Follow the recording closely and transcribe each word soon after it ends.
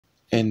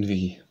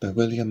Envie by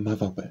William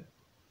Motherwell.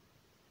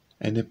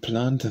 And the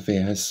plante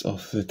verse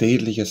of the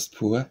deidliest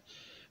pouir,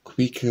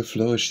 Quhilk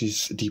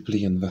flourishes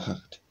deeply in the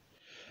heart.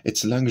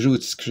 Its long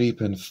roots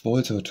creep and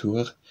fald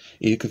outoure,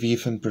 Ilka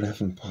vive and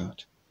breathen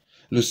part.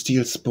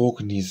 Lustille's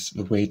bourgenis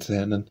the weid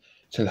anon,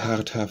 till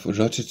hert have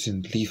rottit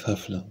and leave have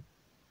flown.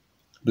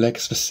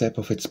 Blak's the sap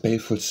of its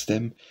baleful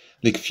stem,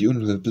 like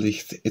funeral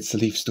blicht its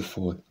leaves to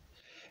fall.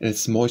 And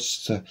its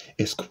moisture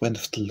is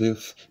quenched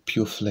luve,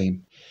 pure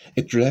flame.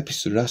 It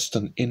drappis rust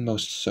on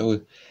inmost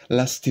saul,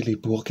 Lustilie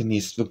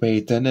bourgenis the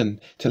weid anon,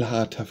 till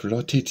hert have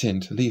rottit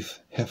and leave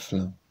have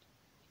flown.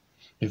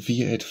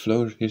 Evir et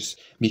flourischis,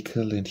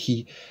 meikel and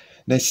he,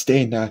 na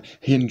stay na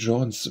hin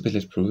Johns will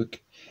it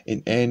brook,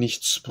 in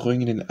nicht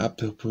sprungen in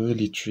upper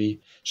burly tree,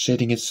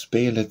 shedding its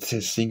bale at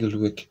a single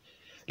look.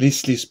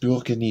 Lustilie's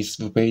bourgenis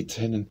the weid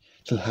anon,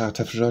 till hert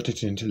have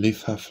rottit and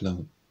leave have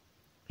flown.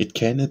 It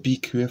cannot be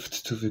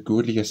curved to the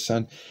goodlier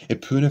sun,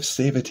 it puneth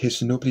saved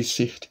his noble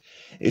sicht,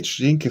 it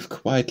shrinketh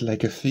quite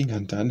like a thing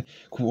undone,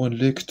 one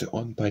looked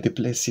on by the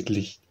blessed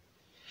licht.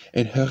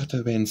 And hert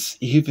whence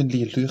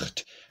heavenly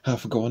lucht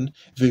have gone,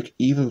 work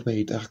evil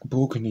weid arc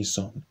bourgenis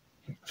on.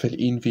 Fel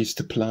Envie's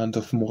the plant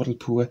of mortal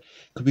poor,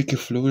 Quhilk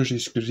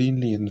flourishes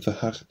greenly in the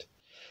heart.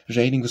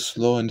 Raining the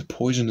slow and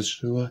poisonous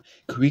sure,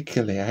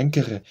 quickly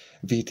ankere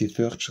with the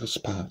virtuous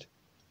part.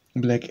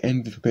 Blak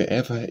Envie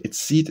wherever its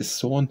seed is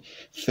sown,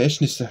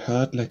 fashions the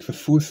heart like the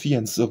full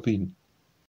fiance of win.